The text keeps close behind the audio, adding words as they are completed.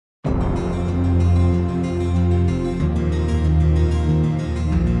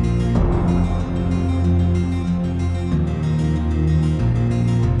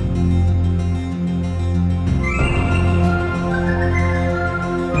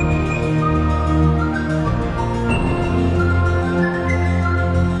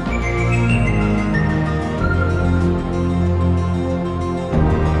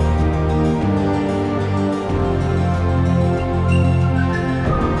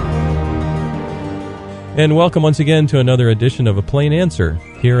And welcome once again to another edition of A Plain Answer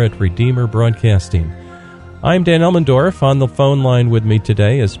here at Redeemer Broadcasting. I'm Dan Elmendorf. On the phone line with me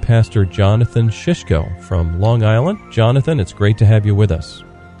today is Pastor Jonathan Shishko from Long Island. Jonathan, it's great to have you with us.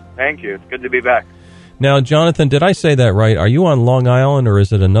 Thank you. It's good to be back. Now, Jonathan, did I say that right? Are you on Long Island or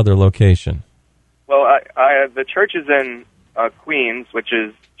is it another location? Well, the church is in Queens, which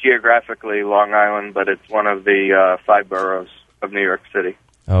is geographically Long Island, but it's one of the 5 boroughs of New York City.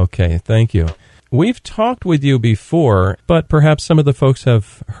 Okay, thank you. We've talked with you before, but perhaps some of the folks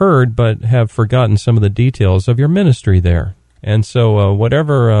have heard but have forgotten some of the details of your ministry there. And so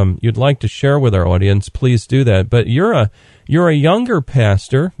whatever you'd like to share with our audience, please do that. But you're a younger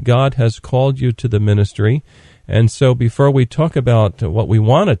pastor. God has called you to the ministry. And so before we talk about what we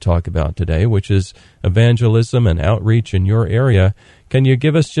want to talk about today, which is evangelism and outreach in your area, can you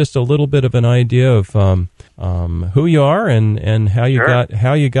give us just a little bit of an idea of who you are and how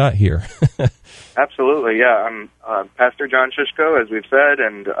you got here? Absolutely, yeah. I'm Pastor John Shishko, as we've said,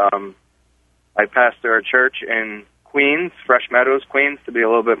 and I pastor a church in Queens, Fresh Meadows, Queens, to be a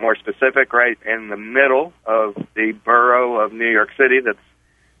little bit more specific, right in the middle of the borough of New York City that's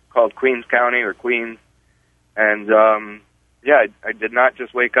called Queens County or Queens. And I did not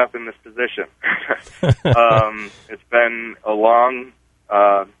just wake up in this position. It's been a long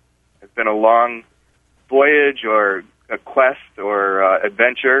voyage or a quest or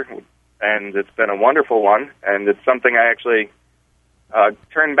adventure, and it's been a wonderful one. And it's something I actually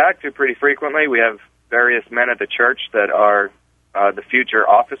turn back to pretty frequently. We have various men at the church that are the future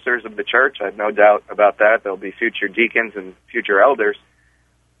officers of the church. I have no doubt about that. There'll be future deacons and future elders.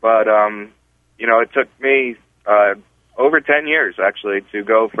 But it took me over 10 years, actually, to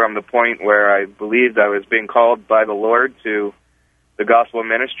go from the point where I believed I was being called by the Lord to the gospel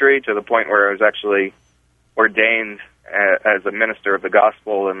ministry to the point where I was actually ordained as a minister of the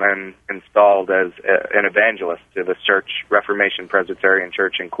gospel and then installed as an evangelist to the church, Reformation Presbyterian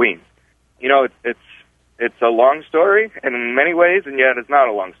Church in Queens. It's a long story in many ways, and yet it's not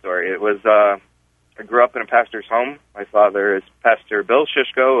a long story. It was I grew up in a pastor's home. My father is Pastor Bill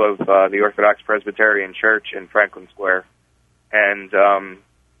Shishko of the Orthodox Presbyterian Church in Franklin Square. And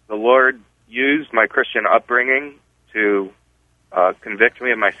the Lord used my Christian upbringing to convict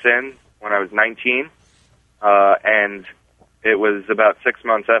me of my sin when I was 19. And it was about 6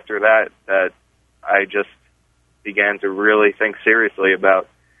 months after that I just began to really think seriously about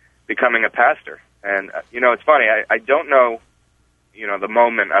becoming a pastor. And, it's funny, I don't know the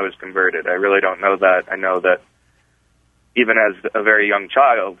moment I was converted. I really don't know that. I know that even as a very young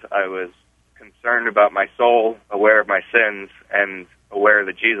child, I was concerned about my soul, aware of my sins, and aware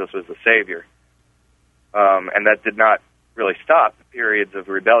that Jesus was the Savior. And that did not really stop periods of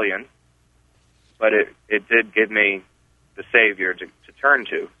rebellion, but it did give me the Savior to turn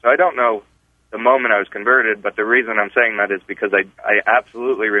to. So I don't know the moment I was converted, but the reason I'm saying that is because I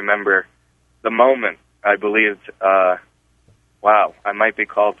absolutely remember the moment I believed, wow, I might be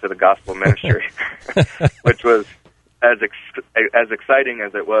called to the gospel ministry, which was as exciting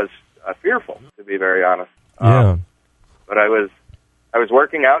as it was fearful, to be very honest. Yeah. But I was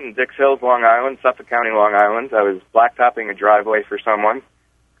working out in Dix Hills, Long Island, Suffolk County, Long Island. I was blacktopping a driveway for someone.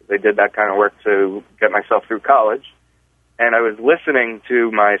 They did that kind of work to get myself through college. And I was listening to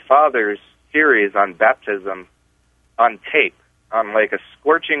my father's series on baptism on tape on like a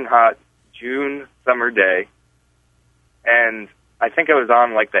scorching hot June summer day. And I think I was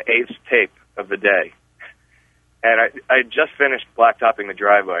on like the 8th tape of the day. And I just finished blacktopping the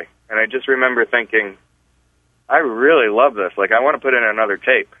driveway. And I just remember thinking, I really love this. Like, I want to put in another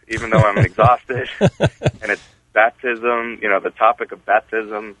tape, even though I'm exhausted. And it's baptism, the topic of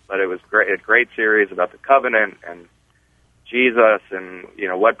baptism. But it was a great series about the covenant and Jesus and,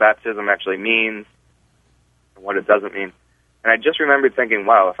 what baptism actually means and what it doesn't mean. And I just remember thinking,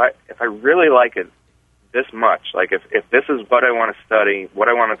 wow, if I really like it this much, like if this is what I want to study, what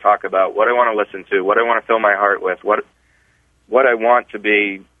I want to talk about, what I want to listen to, what I want to fill my heart with, what I want to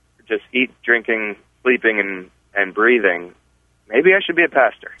be, just eat, drinking, sleeping, and breathing, maybe I should be a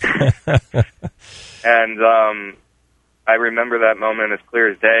pastor. And I remember that moment as clear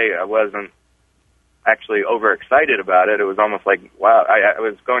as day. I wasn't actually overexcited about it. It was almost like, wow, I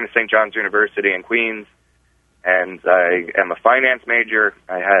was going to St. John's University in Queens, and I am a finance major.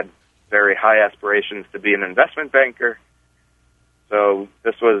 I had very high aspirations to be an investment banker. So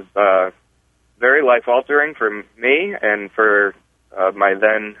this was very life-altering for me and for my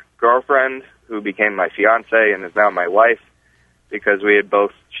then girlfriend, who became my fiance and is now my wife, because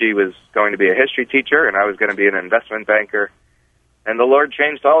she was going to be a history teacher and I was going to be an investment banker. And the Lord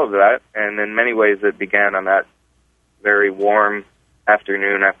changed all of that, and in many ways it began on that very warm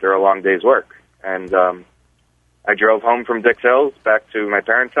afternoon after a long day's work. And I drove home from Dix Hills back to my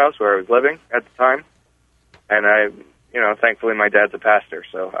parents' house where I was living at the time. And thankfully my dad's a pastor.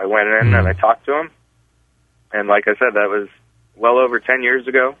 So I went in and I talked to him. And like I said, that was well over 10 years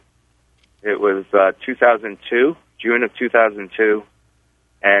ago. It was 2002, June of 2002.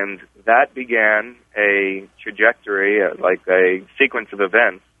 And that began a trajectory, like a sequence of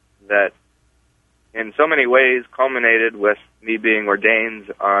events that in so many ways culminated with me being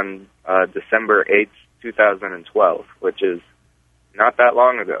ordained on December 8th, 2012, which is not that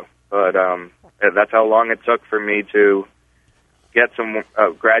long ago. But that's how long it took for me to get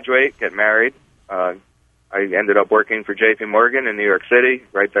graduate, get married. I ended up working for J.P. Morgan in New York City,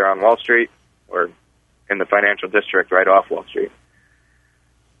 right there on Wall Street, or in the financial district right off Wall Street.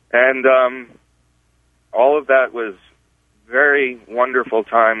 And all of that was very wonderful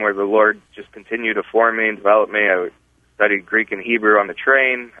time where the Lord just continued to form me and develop me. I studied Greek and Hebrew on the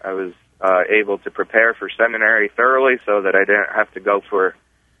train. I was able to prepare for seminary thoroughly so that I didn't have to go for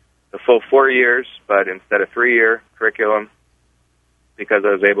the full 4 years, but instead a 3-year curriculum, because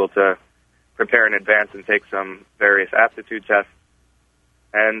I was able to prepare in advance and take some various aptitude tests.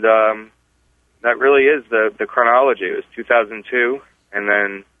 And that really is the chronology. It was 2002, and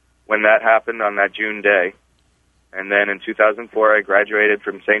then when that happened on that June day. And then in 2004, I graduated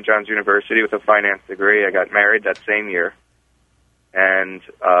from St. John's University with a finance degree. I got married that same year. And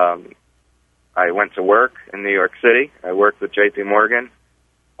I went to work in New York City. I worked with J.P. Morgan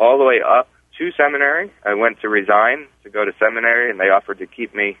all the way up to seminary. I went to resign to go to seminary, and they offered to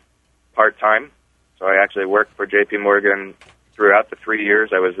keep me part-time. So I actually worked for J.P. Morgan throughout the 3 years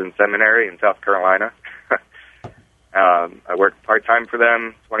I was in seminary in South Carolina. I worked part-time for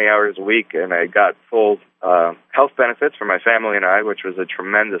them, 20 hours a week, and I got full health benefits for my family and I, which was a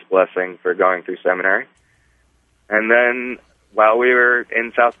tremendous blessing for going through seminary. And then while we were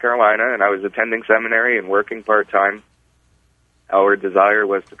in South Carolina and I was attending seminary and working part-time, our desire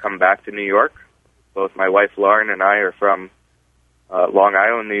was to come back to New York. Both my wife, Lauren, and I are from Long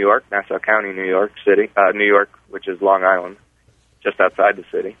Island, New York, Nassau County, New York City, New York, which is Long Island, just outside the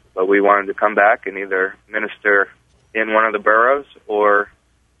city. But we wanted to come back and either minister in one of the boroughs or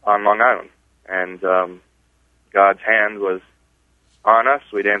on Long Island. And God's hand was on us.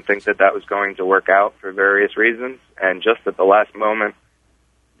 We didn't think that was going to work out for various reasons. And just at the last moment,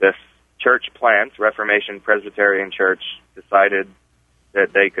 this church plant, Reformation Presbyterian Church, decided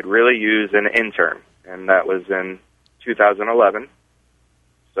that they could really use an intern. And that was in 2011.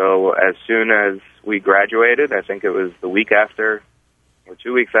 So as soon as we graduated, I think it was the week after, or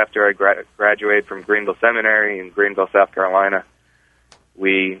 2 weeks after I graduated from Greenville Seminary in Greenville, South Carolina,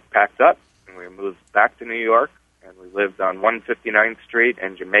 we packed up and we moved back to New York, and we lived on 159th Street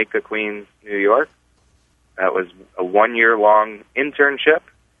in Jamaica, Queens, New York. That was a 1-year-long internship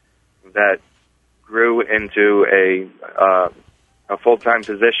that grew into a full-time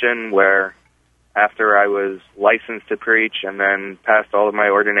position where after I was licensed to preach and then passed all of my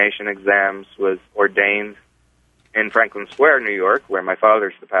ordination exams, was ordained in Franklin Square, New York, where my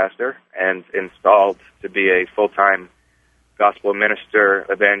father's the pastor, and installed to be a full-time gospel minister,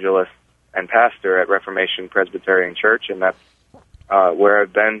 evangelist, and pastor at Reformation Presbyterian Church, and that's where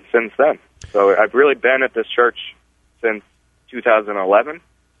I've been since then. So I've really been at this church since 2011,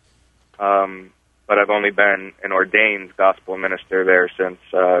 but I've only been an ordained gospel minister there since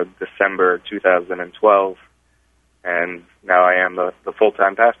December 2012, and now I am the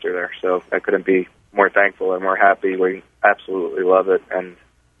full-time pastor there, so I couldn't be more thankful or more happy. We absolutely love it, and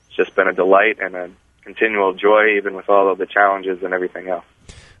it's just been a delight and a continual joy, even with all of the challenges and everything else.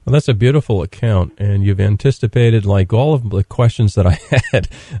 Well, that's a beautiful account, and you've anticipated like all of the questions that I had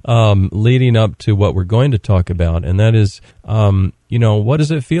leading up to what we're going to talk about, and that is, what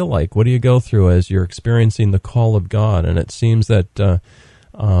does it feel like? What do you go through as you're experiencing the call of God? And it seems that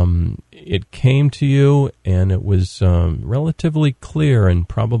it came to you, and it was relatively clear and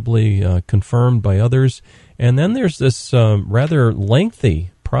probably confirmed by others. And then there's this rather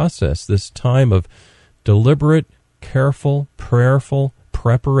lengthy process, this time of deliberate, careful, prayerful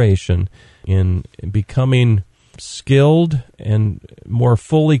preparation in becoming skilled and more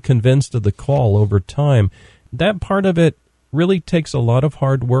fully convinced of the call over time. That part of it really takes a lot of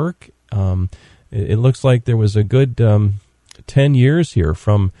hard work. It looks like there was a good 10 years here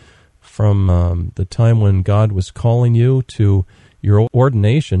from the time when God was calling you to your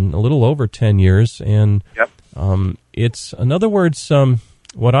ordination, a little over 10 years. And yep. It's, in other words,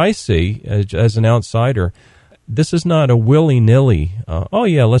 what I see as an outsider, this is not a willy-nilly,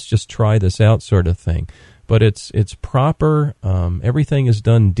 let's just try this out sort of thing. But it's proper. Everything is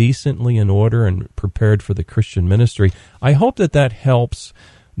done decently in order and prepared for the Christian ministry. I hope that helps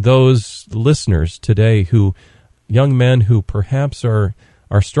those listeners today young men who perhaps are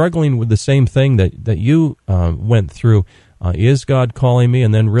struggling with the same thing that you went through? Is God calling me?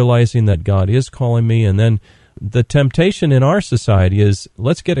 And then realizing that God is calling me. And then the temptation in our society is,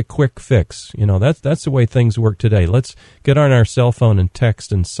 let's get a quick fix. That's the way things work today. Let's get on our cell phone and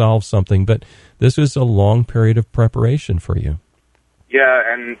text and solve something. But this was a long period of preparation for you.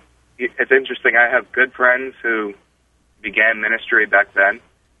 Yeah, and it's interesting. I have good friends who began ministry back then,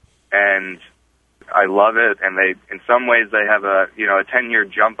 and I love it. And in some ways, they have a 10-year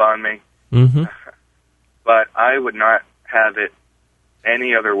jump on me. Mm-hmm. But I would not have it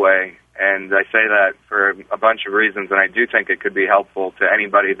any other way. And I say that for a bunch of reasons, and I do think it could be helpful to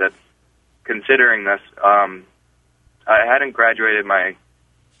anybody that's considering this. I hadn't graduated my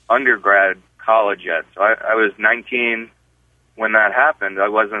undergrad college yet, so I was 19 when that happened. I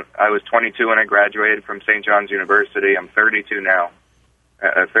was 22 when I graduated from St. John's University. I'm 33 now.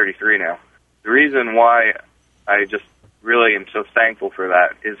 The reason why I just really am so thankful for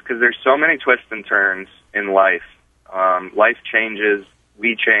that is because there's so many twists and turns in life. Life changes,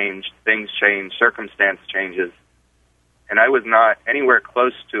 we change, things change, circumstance changes. And I was not anywhere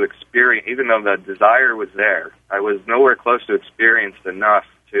close to experience, even though the desire was there, I was nowhere close to experienced enough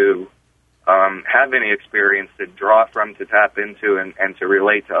to have any experience to draw from, to tap into, and to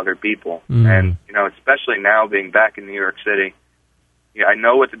relate to other people. And, especially now being back in New York City, I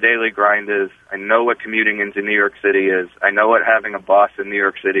know what the daily grind is. I know what commuting into New York City is. I know what having a boss in New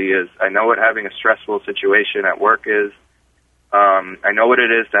York City is. I know what having a stressful situation at work is. I know what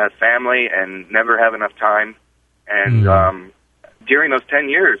it is to have family and never have enough time. And during those 10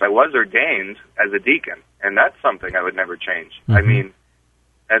 years, I was ordained as a deacon, and that's something I would never change. Mm-hmm. I mean,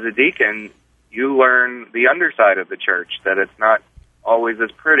 as a deacon, you learn the underside of the church, that it's not always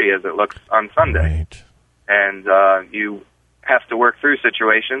as pretty as it looks on Sunday. Right. And you have to work through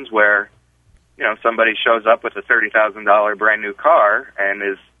situations where, somebody shows up with a $30,000 brand new car and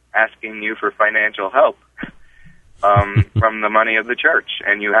is asking you for financial help from the money of the church,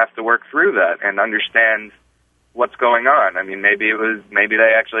 and you have to work through that and understand what's going on. I mean, maybe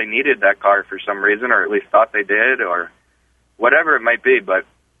they actually needed that car for some reason, or at least thought they did, or whatever it might be. But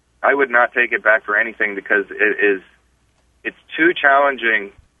I would not take it back for anything, because it's too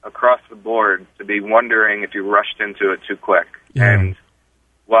challenging across the board to be wondering if you rushed into it too quick. Yeah. And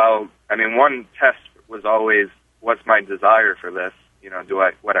while, one test was always, what's my desire for this?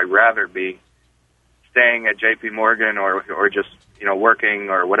 Would I rather be staying at J.P. Morgan or just, working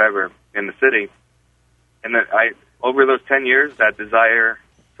or whatever in the city? And then over those 10 years, that desire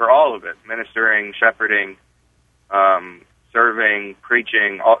for all of it, ministering, shepherding, serving,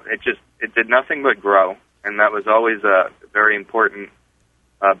 preaching, it did nothing but grow. And that was always a very important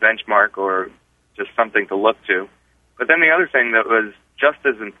benchmark, or just something to look to. But then the other thing that was just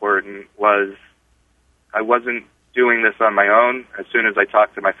as important was I wasn't doing this on my own. As soon as I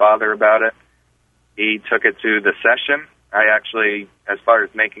talked to my father about it, he took it to the session. I actually, as far as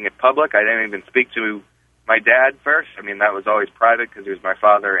making it public, I didn't even speak to my dad first. That was always private because he was my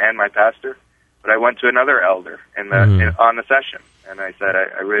father and my pastor. But I went to another elder on the session, and I said,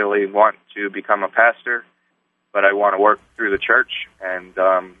 I really want to become a pastor, but I want to work through the church. And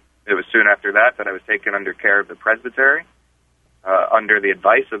it was soon after that I was taken under care of the presbytery, under the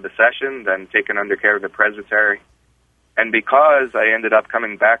advice of the session, then taken under care of the presbytery. And because I ended up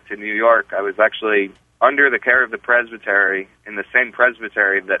coming back to New York, I was actually under the care of the presbytery, in the same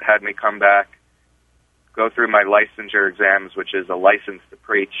presbytery that had me come back, go through my licensure exams, which is a license to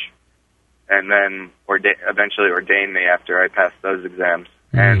preach, and then eventually ordain me after I passed those exams.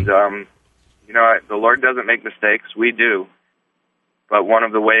 Mm-hmm. And, the Lord doesn't make mistakes. We do. But one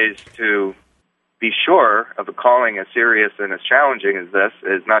of the ways to be sure of a calling as serious and as challenging as this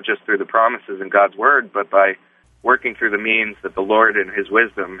is not just through the promises in God's Word, but by working through the means that the Lord in His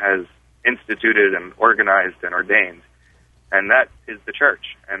wisdom has instituted and organized and ordained. And that is the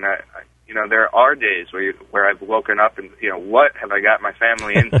church. And there are days where I've woken up and, what have I got my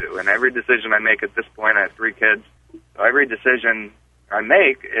family into? And every decision I make at this point, I have 3 kids. So every decision I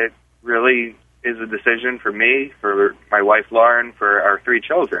make, it really is a decision for me, for my wife Lauren, for our 3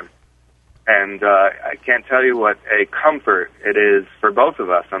 children. And I can't tell you what a comfort it is for both of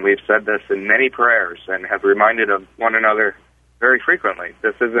us. And we've said this in many prayers and have reminded of one another very frequently.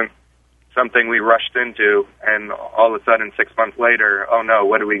 This isn't something we rushed into and all of a sudden 6 months later, oh no,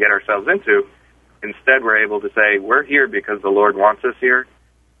 what do we get ourselves into? Instead, we're able to say, we're here because the Lord wants us here.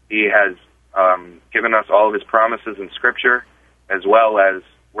 He has given us all of His promises in Scripture, as well as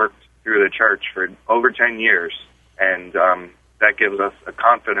worked through the church for over 10 years. And that gives us a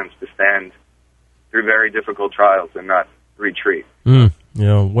confidence to stand through very difficult trials and not retreat.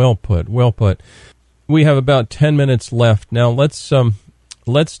 Well put. Well put. We have about 10 minutes left. Now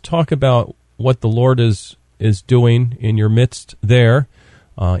let's talk about what the Lord is doing in your midst there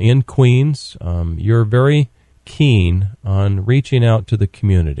in Queens. You're very keen on reaching out to the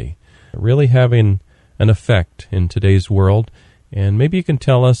community, really having an effect in today's world. And maybe you can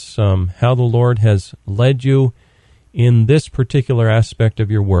tell us how the Lord has led you in this particular aspect of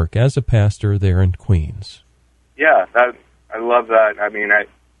your work as a pastor there in Queens. Yeah, I love that. I mean, I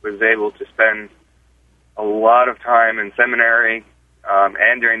was able to spend a lot of time in seminary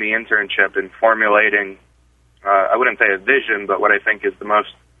and during the internship in formulating, I wouldn't say a vision, but what I think is the most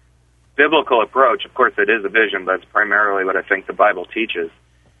biblical approach. Of course, it is a vision, but it's primarily what I think the Bible teaches.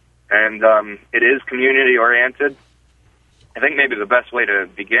 And it is community-oriented. I think maybe the best way to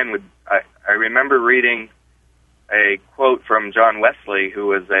begin would, I remember reading a quote from John Wesley, who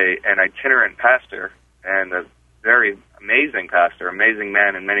was an itinerant pastor and a very amazing pastor, amazing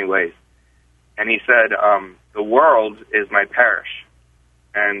man in many ways. And he said, the world is my parish.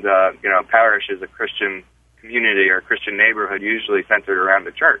 And, parish is a Christian community or a Christian neighborhood usually centered around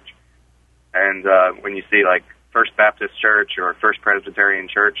the church. And when you see like First Baptist Church or First Presbyterian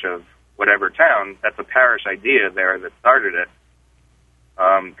Church of whatever town, that's a parish idea there that started it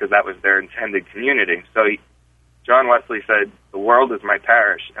because that was their intended community. So John Wesley said, the world is my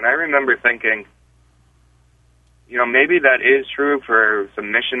parish. And I remember thinking, maybe that is true for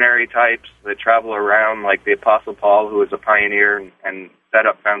some missionary types that travel around, like the Apostle Paul, who was a pioneer and set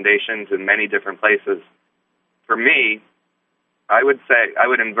up foundations in many different places. For me, I would say, I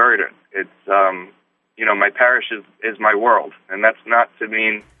would invert it. It's, my parish is my world. And that's not to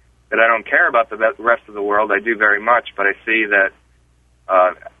mean that I don't care about the rest of the world. I do very much, but I see that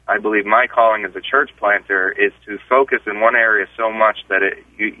I believe my calling as a church planter is to focus in one area so much that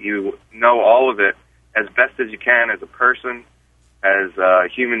you know all of it as best as you can as a person, as a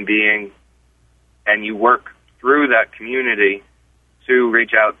human being, and you work through that community to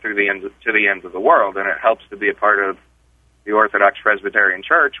reach out to the ends of the world. And it helps to be a part of the Orthodox Presbyterian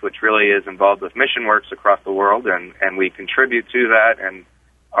Church, which really is involved with mission works across the world, and we contribute to that and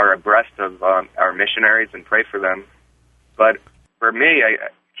are abreast of our missionaries and pray for them. But for me, I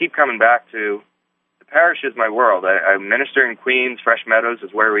keep coming back to the parish is my world. I minister in Queens. Fresh Meadows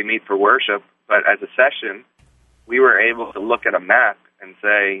is where we meet for worship. But as a session, we were able to look at a map and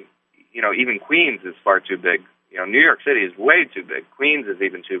say, even Queens is far too big. New York City is way too big. Queens is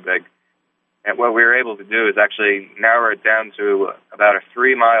even too big. And what we were able to do is actually narrow it down to about a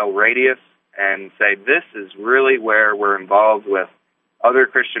 3-mile radius and say, this is really where we're involved with other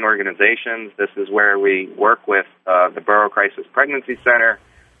Christian organizations. This is where we work with the Borough Crisis Pregnancy Center.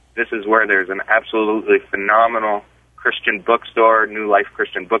 This is where there's an absolutely phenomenal Christian bookstore, New Life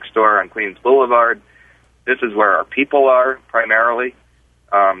Christian Bookstore on Queens Boulevard. This is where our people are primarily.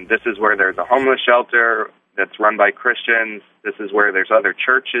 This is where there's a homeless shelter that's run by Christians. This is where there's other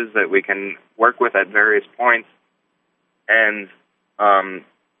churches that we can work with at various points. And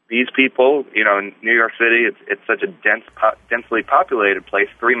these people, in New York City, it's such a densely populated place.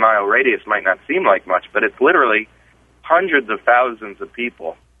 3-mile radius might not seem like much, but it's literally hundreds of thousands of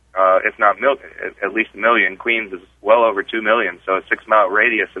people, if not at least a million. Queens is well over 2 million, so a 6-mile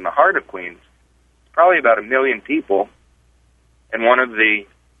radius in the heart of Queens, it's probably about 1 million people. And one of the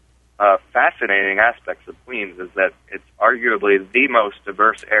fascinating aspects of Queens is that it's arguably the most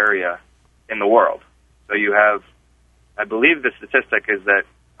diverse area in the world. So you have, I believe the statistic is that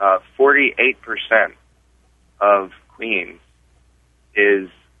 48% of Queens is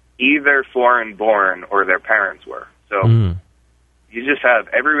either foreign-born or their parents were. So you just have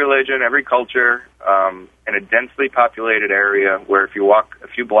every religion, every culture in a densely populated area where if you walk a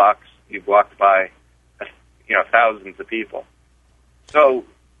few blocks, you've walked by thousands of people. So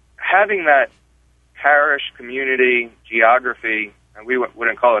having that parish, community, geography, and we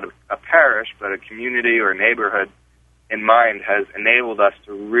wouldn't call it a parish, but a community or a neighborhood in mind has enabled us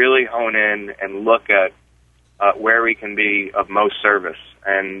to really hone in and look at where we can be of most service.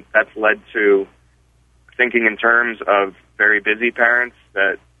 And that's led to thinking in terms of very busy parents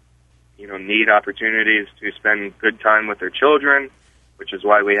that, need opportunities to spend good time with their children, which is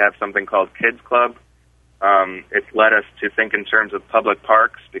why we have something called Kids Club. It's led us to think in terms of public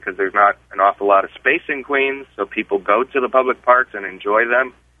parks because there's not an awful lot of space in Queens, so people go to the public parks and enjoy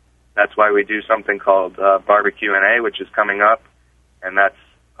them. That's why we do something called Barbecue NA, which is coming up, and that's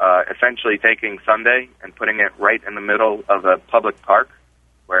essentially taking Sunday and putting it right in the middle of a public park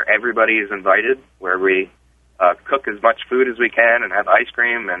where everybody is invited, where we cook as much food as we can and have ice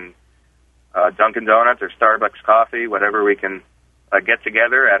cream and Dunkin' Donuts or Starbucks coffee, whatever we can get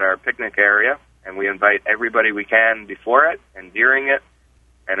together at our picnic area. And we invite everybody we can before it and during it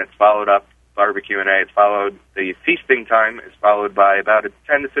and it's followed up, barbecue and A, it's followed, the feasting time is followed by about a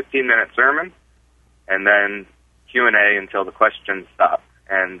 10 to 15-minute sermon, and then Q&A until the questions stop.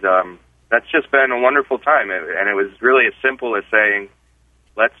 And that's just been a wonderful time, and it was really as simple as saying,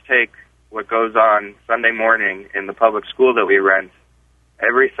 let's take what goes on Sunday morning in the public school that we rent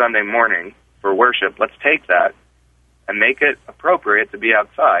every Sunday morning for worship. Let's take that and make it appropriate to be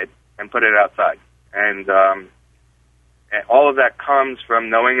outside and put it outside. And all of that comes from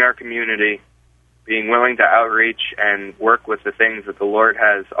knowing our community, being willing to outreach and work with the things that the Lord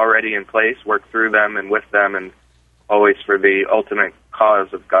has already in place, work through them and with them, and always for the ultimate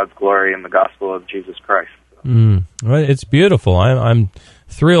cause of God's glory and the gospel of Jesus Christ. Well, it's beautiful. I'm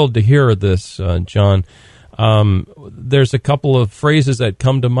thrilled to hear this, John. There's a couple of phrases that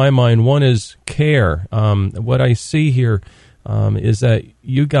come to my mind. One is care. What I see here is that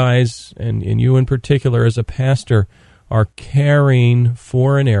you guys, and you in particular as a pastor, are caring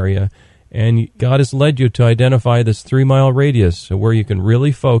for an area, and God has led you to identify this 3-mile radius where you can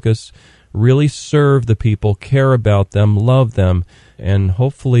really focus, really serve the people, care about them, love them, and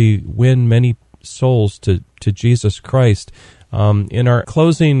hopefully win many souls to Jesus Christ. In our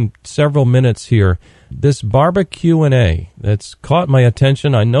closing several minutes here, this barbecue and A that's caught my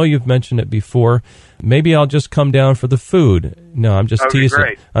attention. I know you've mentioned it before. Maybe I'll just come down for the food. No, I'm just teasing.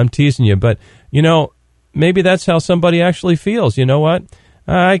 Great. I'm teasing you, but maybe that's how somebody actually feels. You know what?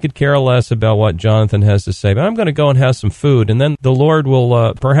 I could care less about what Jonathan has to say, but I'm going to go and have some food, and then the Lord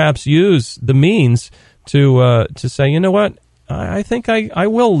will perhaps use the means to say, you know what? I think I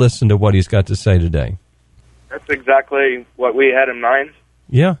will listen to what he's got to say today. That's exactly what we had in mind.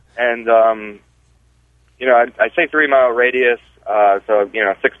 Yeah. And, I say 3-mile radius, so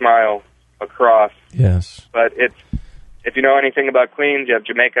 6 mile across. Yes. But if you know anything about Queens, you have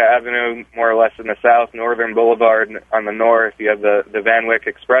Jamaica Avenue more or less in the south, Northern Boulevard on the north. You have the Van Wyck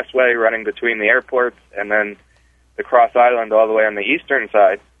Expressway running between the airports, and then the Cross Island all the way on the eastern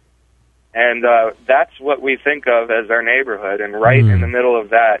side. And that's what we think of as our neighborhood. And right in the middle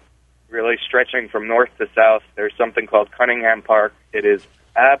of that, really stretching from north to south, there's something called Cunningham Park. It is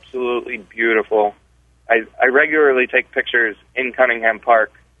absolutely beautiful. I regularly take pictures in Cunningham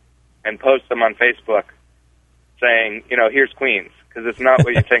Park and post them on Facebook saying, here's Queens, because it's not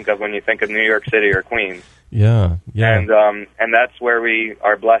what you think of when you think of New York City or Queens. Yeah. And that's where we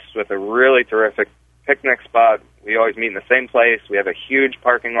are blessed with a really terrific picnic spot. We always meet in the same place. We have a huge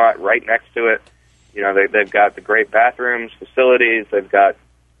parking lot right next to it. They've got the great bathrooms, facilities. They've got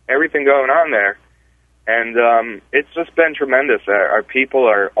everything going on there. And it's just been tremendous. Our people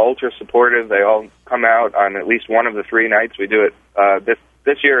are ultra supportive. They all come out on at least one of the 3 nights. We do it.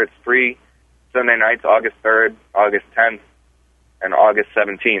 This year it's 3 Sunday nights, August 3rd, August 10th, and August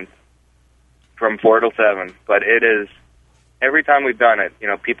 17th from 4 till 7. But it is, every time we've done it,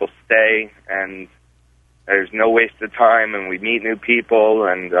 people stay, and there's no wasted time, and we meet new people,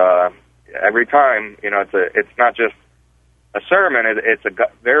 and every time, it's not just a sermon, it's a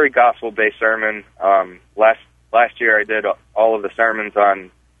very gospel-based sermon. Last year I did all of the sermons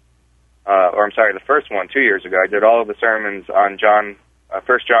on, the first one 2 years ago, I did all of the sermons on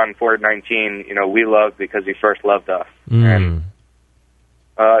 1 John 4:19, we love because he first loved us. And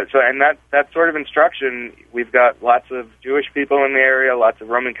that sort of instruction, we've got lots of Jewish people in the area, lots of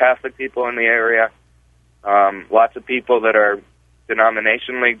Roman Catholic people in the area, lots of people that are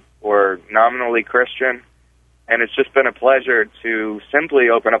denominationally or nominally Christian. And it's just been a pleasure to simply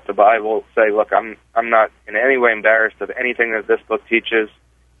open up the Bible, say, look, I'm not in any way embarrassed of anything that this book teaches,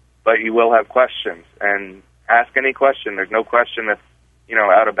 but you will have questions. And ask any question. There's no question that's,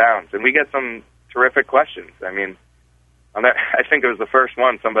 out of bounds. And we get some terrific questions. I mean, I think it was the first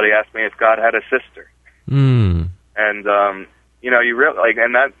one, somebody asked me if God had a sister. And, you really,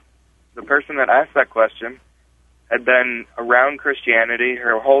 and that, the person that asked that question had been around Christianity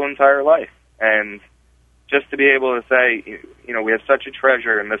her whole entire life. And just to be able to say, we have such a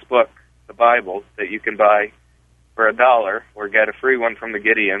treasure in this book, the Bible, that you can buy for $1 or get a free one from the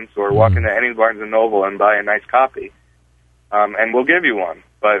Gideons or walk into any Barnes & Noble and buy a nice copy. And we'll give you one.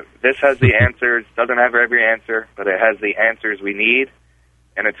 But this has the answers, doesn't have every answer, but it has the answers we need.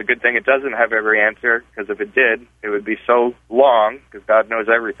 And it's a good thing it doesn't have every answer, because if it did, it would be so long, because God knows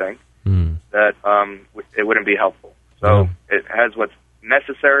everything, that it wouldn't be helpful. So it has what's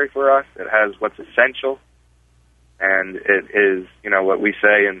necessary for us. It has what's essential. And it is, what we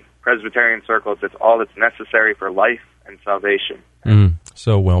say in Presbyterian circles, it's all that's necessary for life and salvation.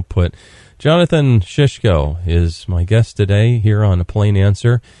 So well put. Jonathan Shishko is my guest today here on A Plain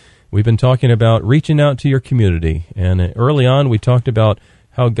Answer. We've been talking about reaching out to your community. And early on, we talked about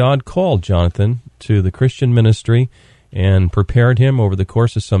how God called Jonathan to the Christian ministry and prepared him over the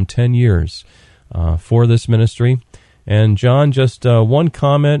course of some 10 years for this ministry. And John, just one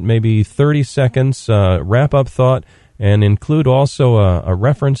comment, maybe 30 seconds, wrap-up thought, and include also a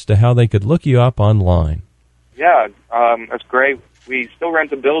reference to how they could look you up online. Yeah, that's great. We still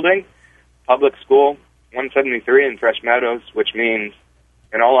rent a building, public school, 173 in Fresh Meadows, which means,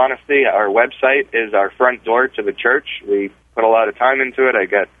 in all honesty, our website is our front door to the church. We put a lot of time into it. I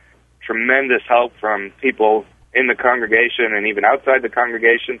get tremendous help from people in the congregation and even outside the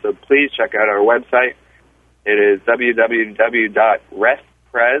congregation, so please check out our website. It is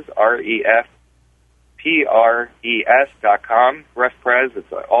www.refpres, refpres.com. Refpres,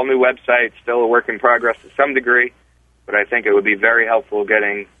 it's an all-new website, still a work in progress to some degree, but I think it would be very helpful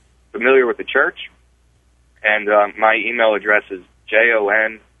getting familiar with the church. And my email address is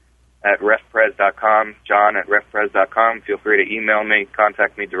jon@refpres.com, john@refpres.com. Feel free to email me,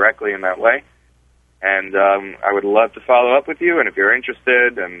 contact me directly in that way. And I would love to follow up with you, and if you're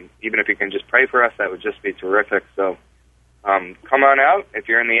interested, and even if you can just pray for us, that would just be terrific. So come on out if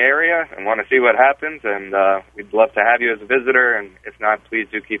you're in the area and want to see what happens, and we'd love to have you as a visitor, and if not, please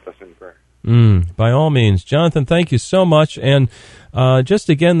do keep us in prayer. By all means. Jonathan, thank you so much. And just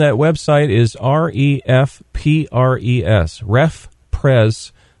again, that website is REFPRES,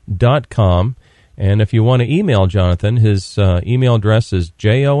 refpres.com. And if you want to email Jonathan, his email address is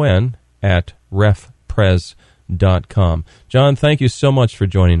jon@refpres.com. John, thank you so much for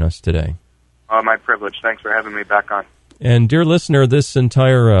joining us today. My privilege. Thanks for having me back on. And dear listener, this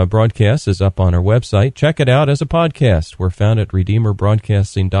entire broadcast is up on our website. Check it out as a podcast. We're found at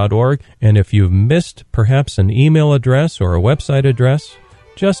redeemerbroadcasting.org. And if you've missed perhaps an email address or a website address,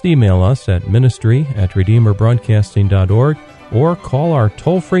 just email us at ministry@redeemerbroadcasting.org or call our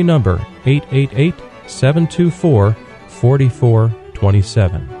toll-free number,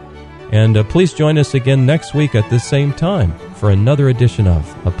 888-724-4427. And please join us again next week at this same time for another edition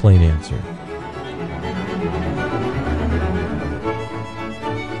of A Plain Answer.